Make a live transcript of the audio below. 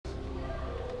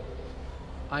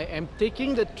I am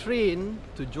taking the train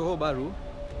to Johor Bahru.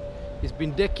 It's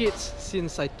been decades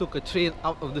since I took a train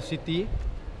out of the city,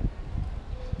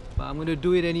 but I'm gonna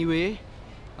do it anyway.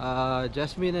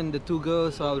 Jasmine and the two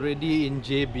girls are already in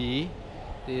JB.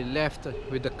 They left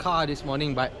with the car this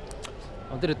morning, but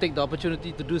I wanted to take the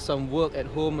opportunity to do some work at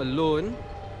home alone.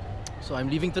 So I'm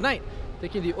leaving tonight,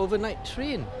 taking the overnight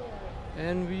train,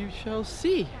 and we shall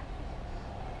see.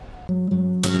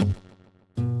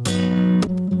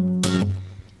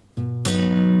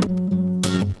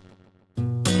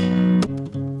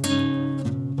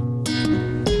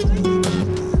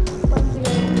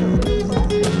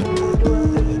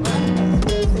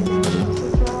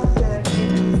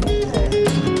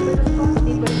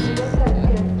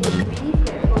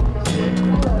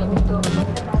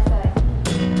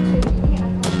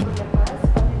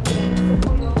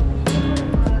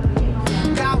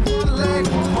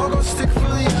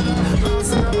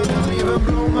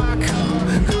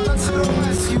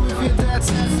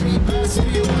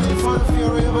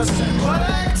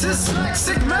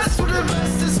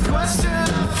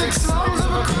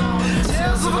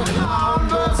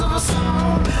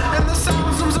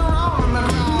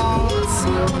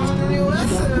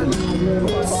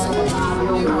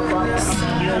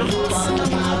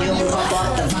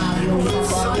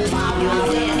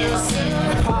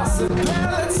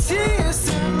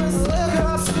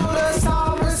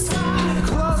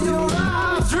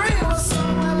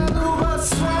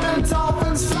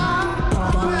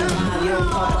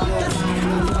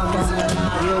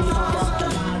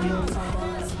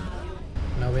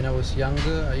 When I was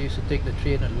younger, I used to take the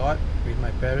train a lot with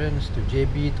my parents to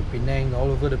JB, to Penang,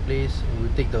 all over the place. We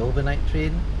would take the overnight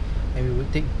train, and we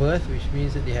would take berth, which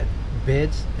means that they had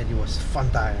beds, and it was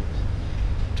fun times.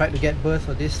 Tried to get berth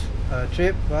for this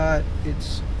trip, but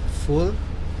it's full,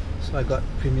 so I got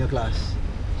premier class.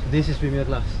 So this is premier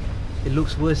class. It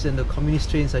looks worse than the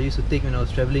communist trains I used to take when I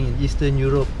was travelling in Eastern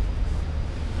Europe.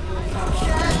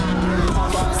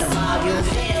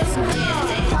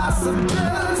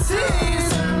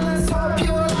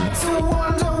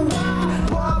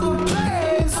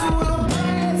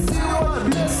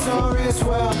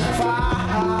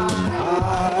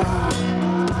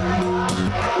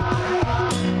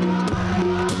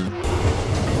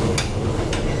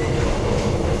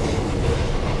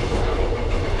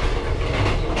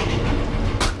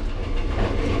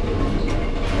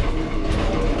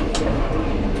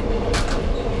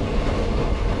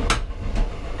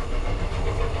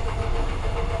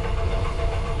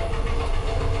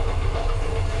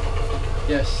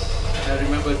 Yes, I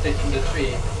remember taking the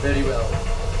train very well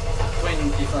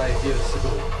 25 years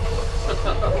ago.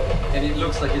 And it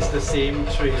looks like it's the same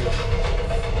train.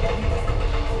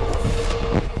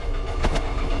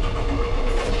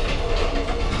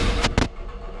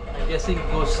 I'm guessing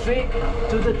it goes straight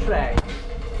to the track.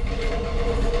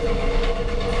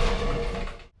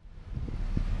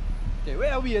 Okay,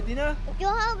 where are we, Athena?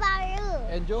 Johor Bahru.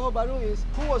 And Johor Bahru is...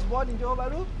 Who was born in Johor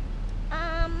Bahru?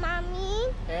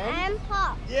 Mommy and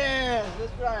Pop. Yes,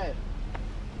 that's right.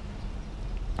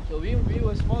 So we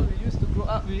were small, we used to grow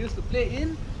up, we used to play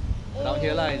in down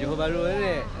here lah, in Johor Bahru, isn't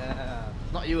it?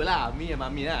 Not you lah, me and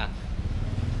Mommy lah.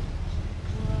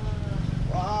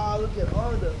 Wow, look at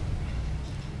all the...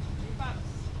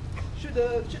 Shoot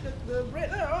the bread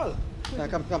lah all. Nah,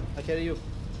 come, I carry you.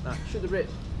 Nah, shoot the bread.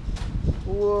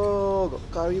 Whoa, got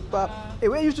curry puff. Hey,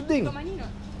 where are you shooting? Got money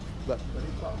not?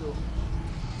 Curry puff tu.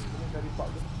 Curry puff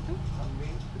tu.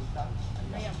 Kambing, kentang,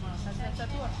 ayam.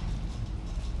 Satu lah.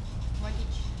 One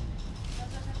each.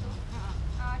 Satu.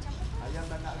 Campur. ayam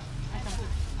tak nak lah. Campur.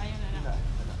 Ayam tak nak.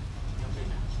 Tak nak. Kambing.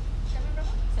 Kambing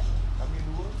berapa? Kambing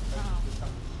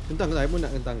 2, kentang tak? I pun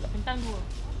nak kentang tak? Kentang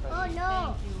 2. Oh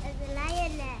no, there's a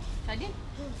lion there. Sardin?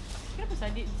 Kenapa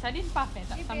sardin? Sardin puff tak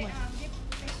sama? Dia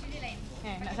texture dia lain.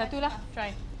 Nak satu lah.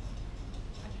 Try.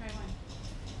 I try one.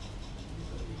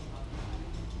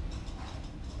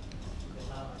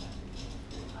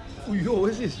 Oh yo,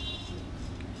 what's this?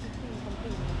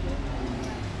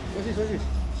 What's this?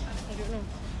 I don't know.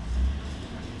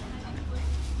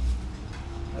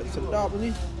 Sedap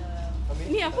ni.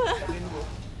 Ni apa?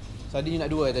 Sardin you nak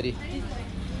 2 tadi?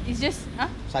 It's just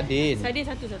Sardin. Sardin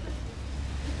satu. Itu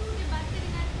dia butter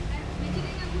dengan magic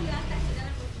dengan gula atas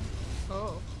dalam potong.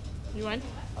 Oh. You want?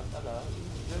 Tak lah.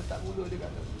 Dia letak gula dia kat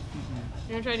atas.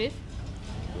 You want try this?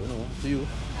 Don't know. To you.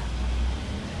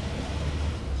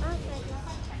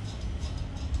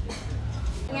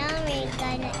 Now we're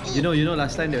gonna eat. You know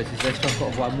last time there was this restaurant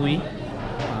called Wak Mui.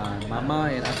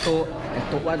 Mama and Atok and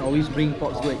Tok Wan always bring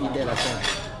pops go and eat there last time.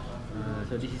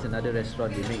 So this is another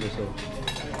restaurant they make also.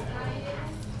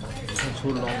 Not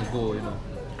so long ago, you know.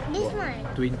 This one.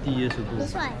 20 years ago.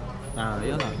 This one.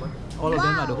 Yeah lah. All of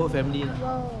them lah, the whole family lah.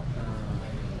 Whoa.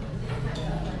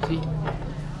 See?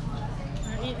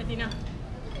 Eat Athena.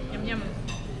 Yum yum.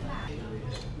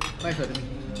 Nice lah, Demi.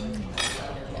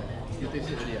 You taste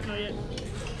it already? Not yet.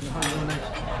 No, nice.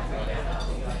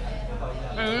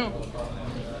 I don't know.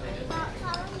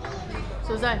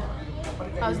 Suzan,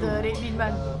 how's the red bean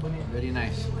bun? Very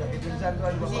nice. Is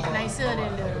it nicer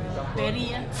than the berry?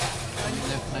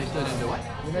 Nicer than the what?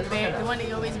 The one that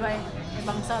you always buy at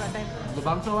Bangsa last time. The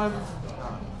bangsa one,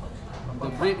 the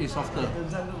bread is softer.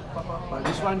 But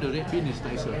this one, the red bean is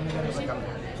nicer.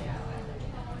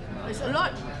 It's a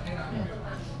lot.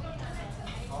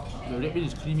 The red bean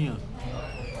is creamier.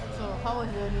 So how was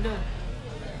the noodle?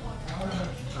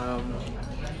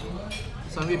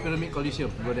 Sunway Pyramid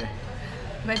Coliseum, go there.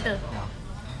 Better.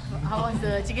 How was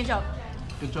the chicken chop?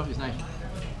 Chicken chop is nice.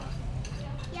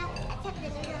 Yeah, check the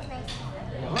noodles nice.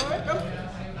 Alright, come.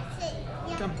 That's it.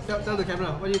 Yeah. Come, tell the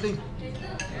camera, what do you think?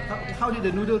 How did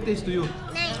the noodle taste to you?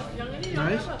 Nice.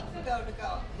 Nice?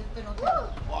 Woo.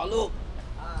 Oh, look!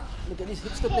 Look at this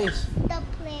hipster place. The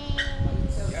place.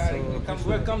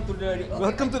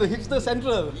 Welcome to the hipster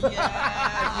central.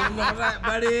 Yeah, you know right,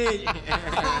 buddy.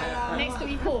 Next to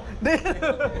Ipoh.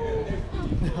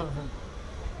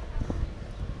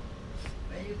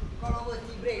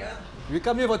 We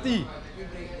come here for tea.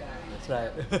 That's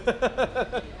right.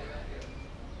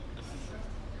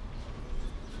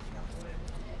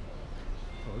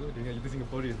 Oh, look, dengar kita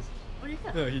Singaporeans. Oh, you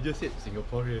can. No, he just said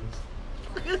Singaporeans.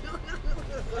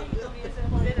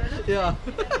 Yeah.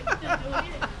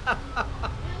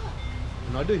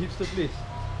 Another hipster place.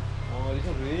 Oh, this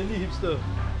one really hipster.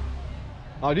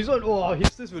 This one,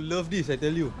 hipsters will love this, I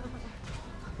tell you.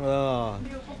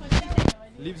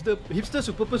 Hipsters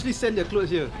who purposely send their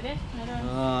clothes here. Ada? Another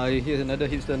one.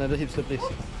 Here's another hipster place.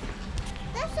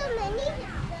 There's so many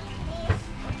hipster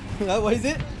places. What is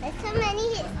it? There's so many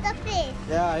hipster places.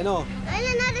 Yeah, I know. And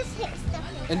another hipster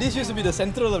place. And this used to be the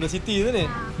central of the city, isn't it?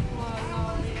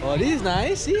 Oh, this is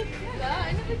nice, see? Yeah,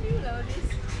 I never knew about this.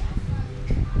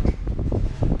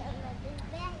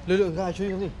 Look, I'll show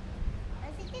you something.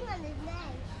 I'm sitting on this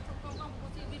bench.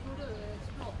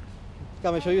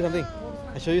 Come, I'll show you something.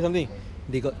 I'll show you something.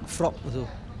 They got frog also.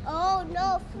 Oh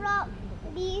no, frog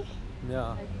beef.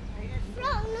 Yeah.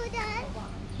 Frog noodles.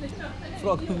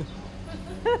 Frog.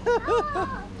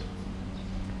 Oh,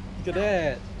 Look at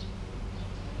that.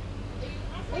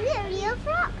 is it a real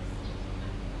frog?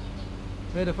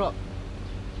 Where's the frog?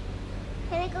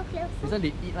 Can I go closer? This one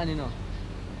they eat one, you know.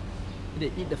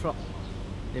 They eat the frog.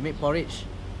 They make porridge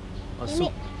or They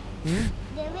soup.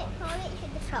 They make porridge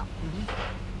with the frog.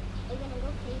 We're gonna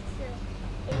go closer.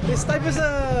 It's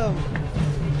typism!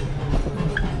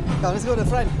 Come, let's go to the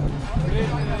front.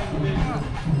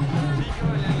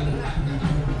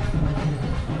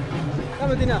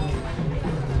 Come, Tina.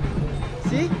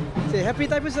 See? Say happy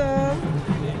typism.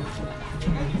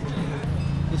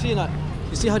 You see or not?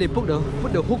 You see how they put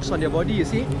the hooks on their body, you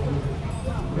see?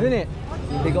 Isn't it?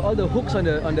 They got all the hooks on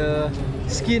the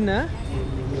skin, huh?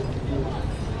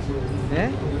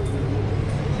 Yeah?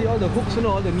 See all the hooks, you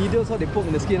know, all the needles, how they poke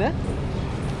in the skin, eh?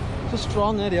 So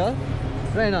strong, they are.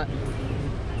 Right or not?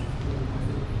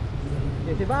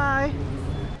 Okay, say bye.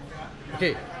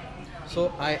 Okay,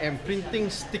 so I am printing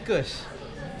stickers,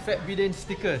 Fat Bidin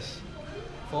stickers,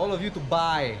 for all of you to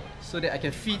buy so that I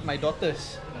can feed my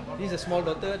daughters. This is a small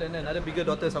daughter, then another bigger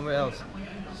daughter somewhere else.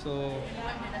 So,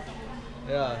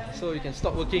 yeah, so you can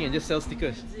stop working and just sell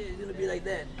stickers. It's gonna be like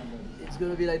that. It's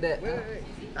gonna be like that.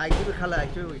 I give you color, I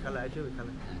show you color.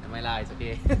 Never mind lah, it's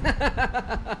okay.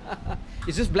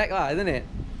 It's just black lah, isn't it?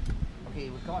 Okay,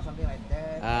 we come out something like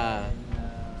that. Ah.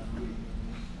 And,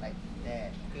 like that,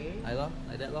 okay?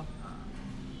 Like that lor.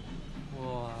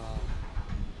 Wow.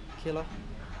 Okay lor.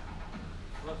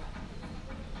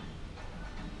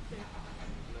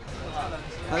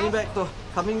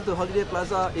 Coming to Holiday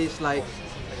Plaza is like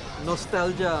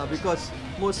nostalgia because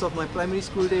most of my primary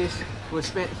school days were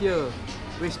spent here,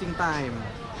 wasting time,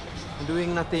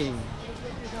 doing nothing.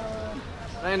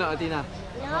 Right or not, Athena?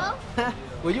 No?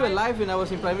 Were you alive when I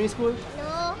was in primary school?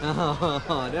 No.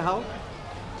 Then how?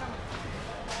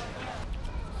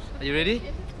 Are you ready?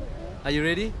 Are you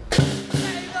ready?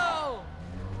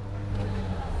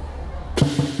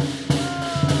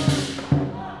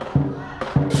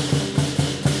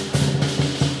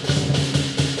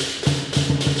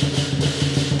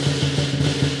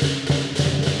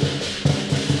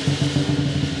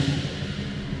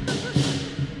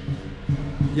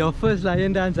 Your first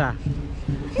lion dance, ah?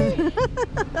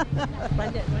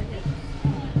 Budget.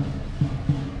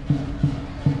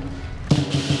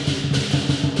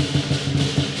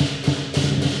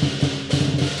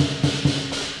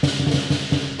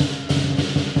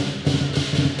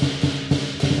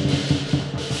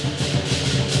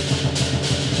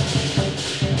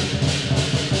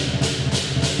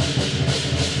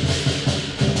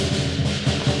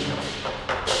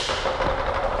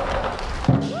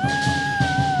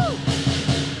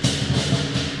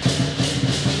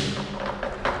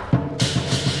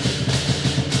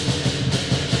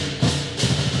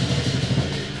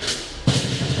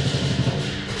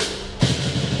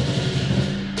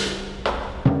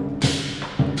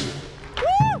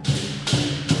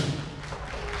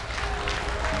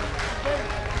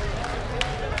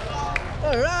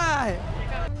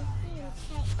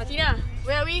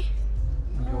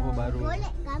 Bahru.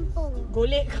 Golek kampung.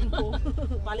 Golek kampung.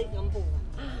 Balik kampung.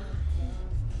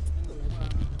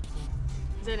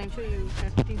 Zain, I'm sure you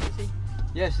have things to say.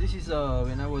 Yes, this is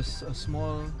when I was a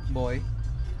small boy,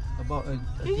 about a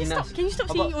Can you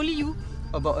stop saying only you?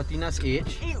 about Atina's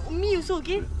age. Me also,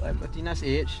 okay? Atina's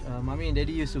age, mommy and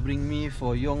daddy used to bring me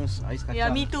for Yong's ais kacang.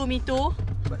 Yeah, me too.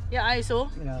 But, Yeah, I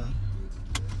also. yeah.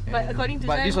 But according to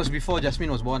But Zain, this was before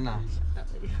Jasmine was born lah.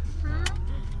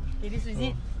 okay, this is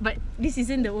it. But this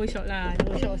isn't the old shop lah.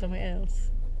 The old shop was somewhere else.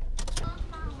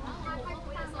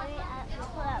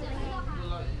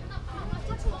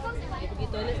 Pergi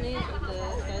toilet ni,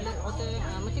 toilet water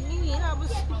macam gini lah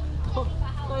bos.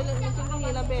 Toilet macam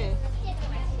gini lah best.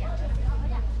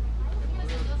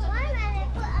 Why when I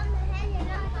put on the hand, you're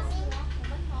not coming?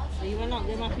 You nak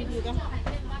dia maaf video kan?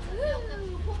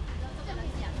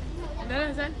 Dah lah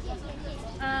Zan.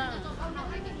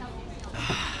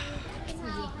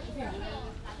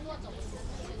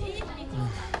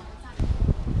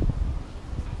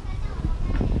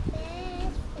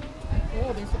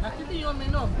 Oh, besok nanti tu you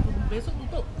minum. Besok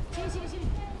tutup. Sini.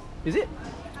 Is it?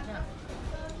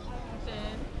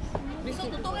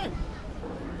 Besok tutup kan?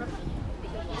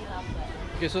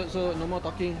 Okay, so no more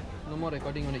talking, no more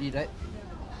recording on the eat, right?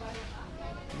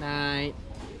 Night.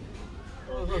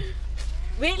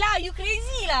 Wait lah, you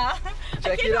crazy lah.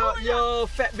 Check it out, yo,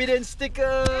 Fat Bidin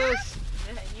stickers.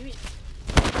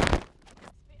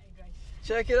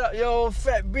 Check it out, yo,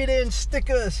 Fat Bidin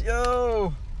stickers,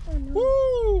 yo. Oh no.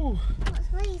 Woo!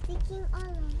 Why are you taking all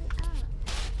of it out?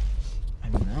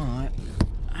 I'm not.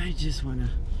 I just wanna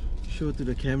show to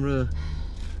the camera.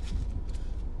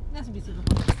 That's busy.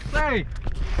 Hey!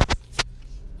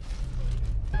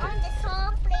 On the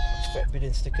song, please. Fat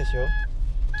Bidin stickers, yo.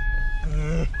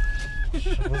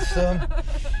 Awesome.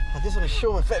 I just want to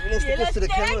show my Fat Bidin stickers to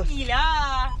the camera.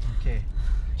 Lah. Okay,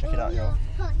 check it out, yo.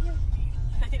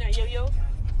 Nanti nak yo.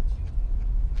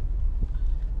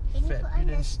 Can you Fat put on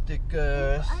Bidin the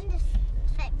stickers. on the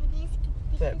Fat Bidin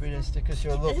stickers? Fat Bidin stickers,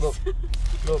 yo.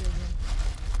 Look.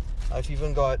 I've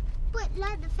even got Put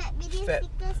like the Fat Bidin Fat-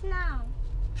 stickers now.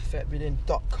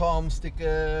 fatbidin.com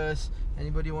stickers.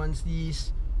 Anybody wants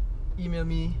these, email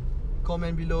me,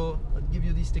 comment below. I'll give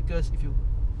you these stickers if you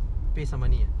pay some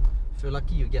money. If you're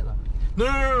lucky, you get lah.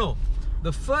 No.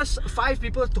 The first 5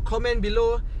 people to comment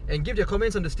below and give their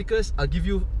comments on the stickers, I'll give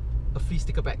you a free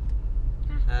sticker pack.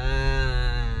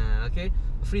 Okay?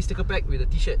 A free sticker pack with a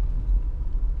t-shirt.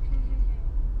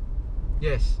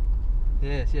 Yes.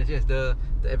 The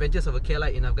Adventures of a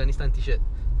Cullah in Afghanistan t-shirt.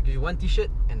 I'll give you 1 t-shirt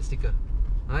and a sticker.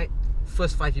 Alright?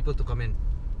 First 5 people to comment.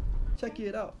 Check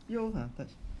it out. Yo,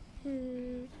 touch.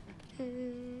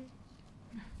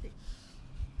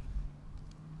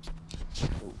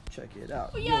 Oh, check it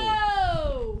out.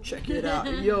 Yo! Check it out,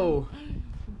 yo!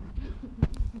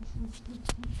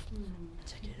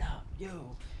 Check it out,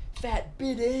 yo! Fat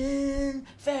Bidin!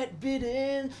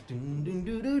 Dun dun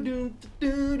dun dun dun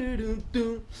dun dun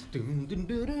dun dun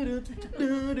dun dun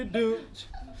dun dun.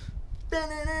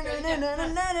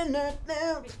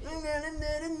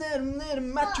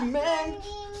 Macho man,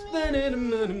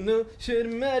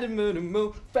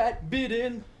 Fat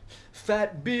Bidin,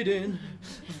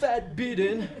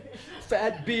 go!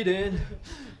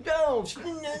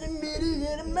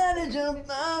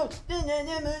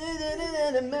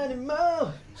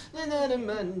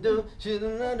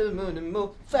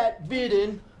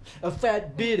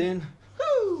 Bidin.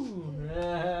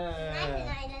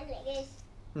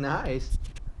 Nice.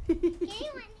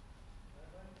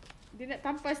 Dia nak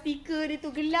tampal stiker dia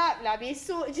tu gelap lah.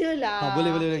 Besok je lah.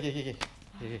 Boleh. Okay.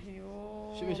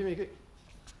 Ayo. Show me quick.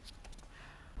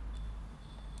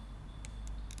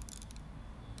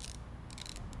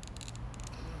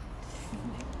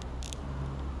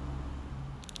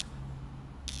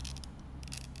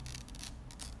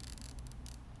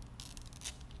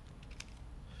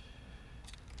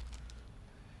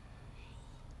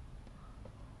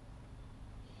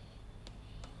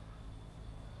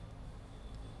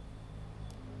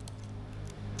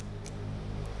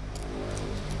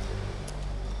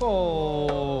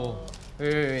 Oh,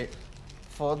 wait.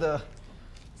 For the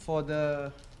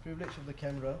privilege of the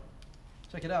camera,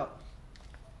 check it out.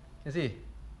 Can see?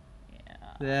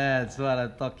 Yeah. That's what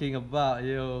I'm talking about,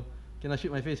 yo. Can I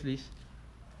shoot my face, please?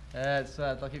 That's what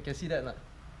I'm talking. Can see that not?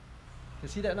 Can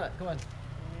see that not? Come on.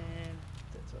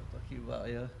 That's what I'm talking about,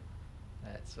 yo.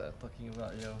 That's what I'm talking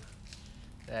about, yo.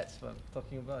 That's what I'm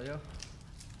talking about, yo.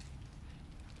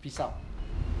 Peace out.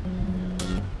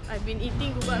 I've been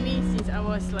eating kubak mi since I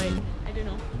was like, I don't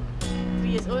know, 3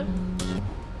 years old.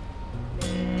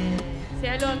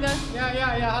 Say hello, uncle.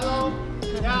 Yeah, hello.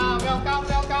 Yeah, welcome.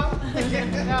 Yeah,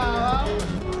 hello.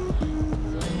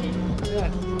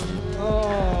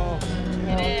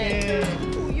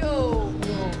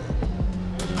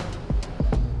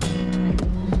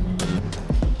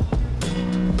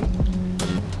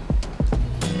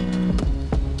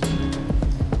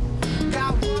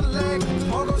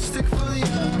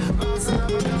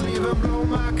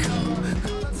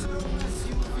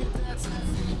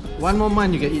 One more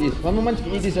month you can eat this. One more month you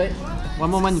can eat this, right? One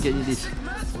more month you can eat this,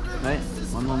 right?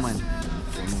 One more month.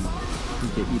 You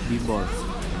can eat big balls.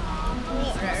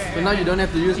 So now you don't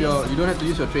have to use your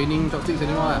training chopsticks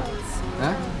anymore, lah.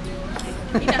 Huh?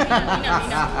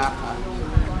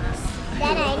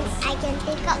 Then I can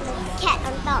take out the cat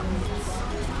on top.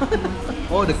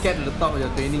 Oh, the cat at the top of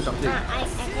your training chopstick. I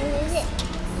can use it.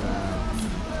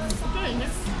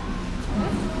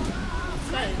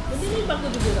 Benda ni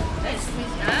bagus juga tak?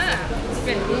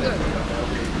 Okay, good.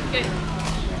 Okay.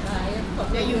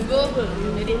 There you go.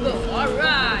 Let it go.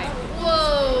 Alright.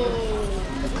 Whoa.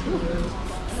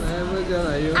 Never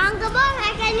gonna lah you. Uncle Bob,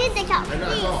 I can use the chopstick.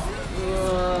 Wah.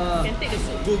 Can take the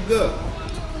soup. Good girl.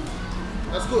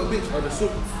 Let's go a bit of the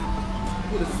soup.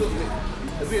 Put the soup, Nick.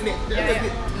 A bit, Nick. Take a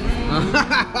bit.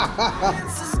 Ah.